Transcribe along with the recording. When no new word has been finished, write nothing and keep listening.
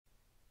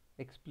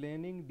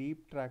Explaining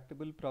deep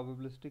tractable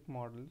probabilistic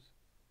models,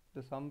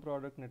 the sum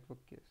product network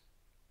case.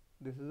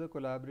 This is a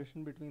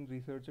collaboration between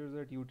researchers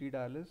at UT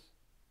Dallas,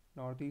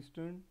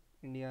 Northeastern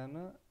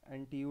Indiana,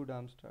 and TU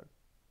Darmstadt.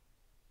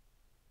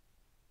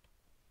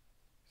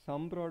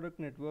 Sum product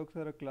networks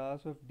are a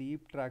class of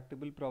deep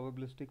tractable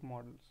probabilistic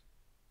models.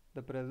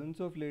 The presence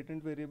of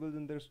latent variables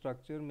in their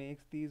structure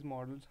makes these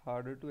models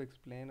harder to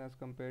explain as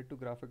compared to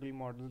graphical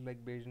models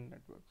like Bayesian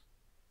networks.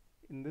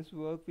 In this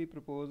work, we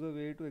propose a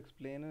way to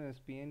explain an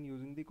SPN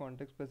using the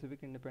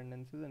context-specific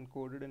independences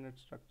encoded in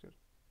its structure.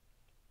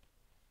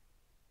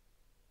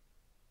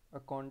 A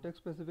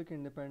context-specific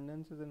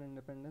independence is an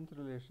independence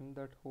relation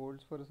that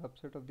holds for a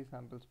subset of the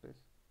sample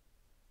space.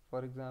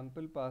 For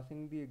example,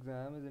 passing the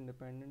exam is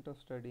independent of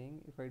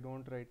studying if I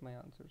don't write my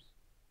answers.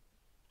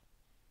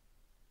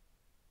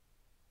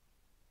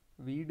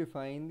 We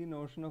define the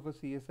notion of a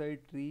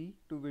CSI tree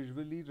to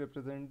visually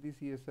represent the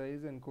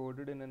CSIs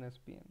encoded in an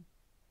SPN.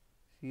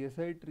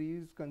 CSI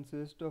trees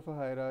consist of a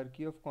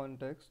hierarchy of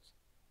contexts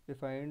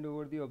defined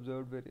over the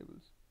observed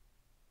variables.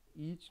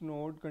 Each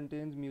node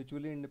contains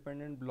mutually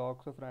independent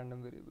blocks of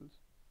random variables.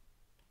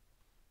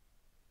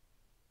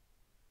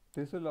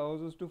 This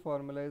allows us to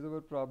formalize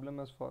our problem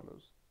as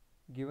follows.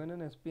 Given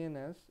an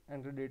SPN S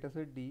and a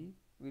dataset D,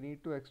 we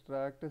need to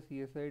extract a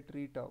CSI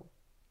tree tau.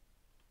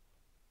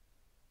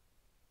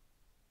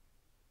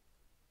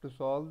 To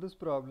solve this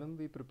problem,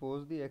 we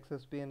propose the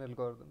XSPN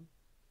algorithm.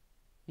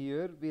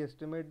 Here, we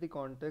estimate the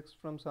context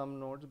from some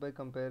nodes by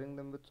comparing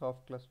them with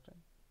soft clustering.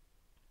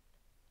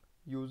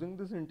 Using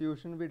this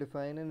intuition, we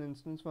define an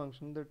instance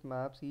function that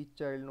maps each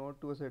child node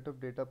to a set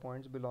of data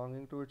points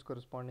belonging to its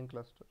corresponding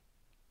cluster.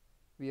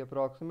 We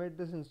approximate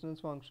this instance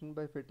function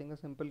by fitting a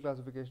simple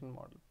classification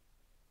model.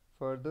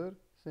 Further,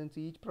 since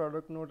each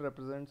product node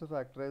represents a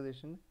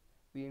factorization,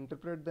 we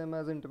interpret them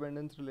as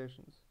independence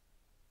relations.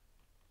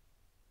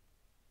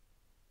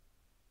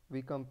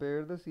 We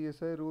compare the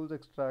CSI rules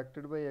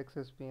extracted by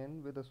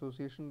XSPN with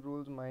association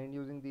rules mined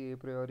using the a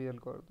priori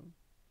algorithm.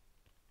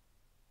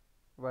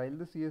 While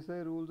the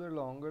CSI rules are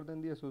longer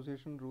than the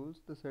association rules,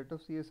 the set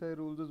of CSI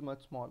rules is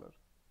much smaller.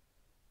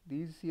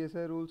 These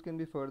CSI rules can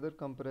be further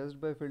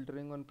compressed by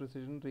filtering on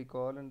precision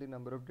recall and the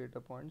number of data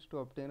points to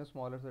obtain a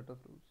smaller set of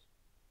rules.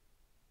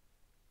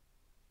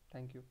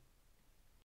 Thank you.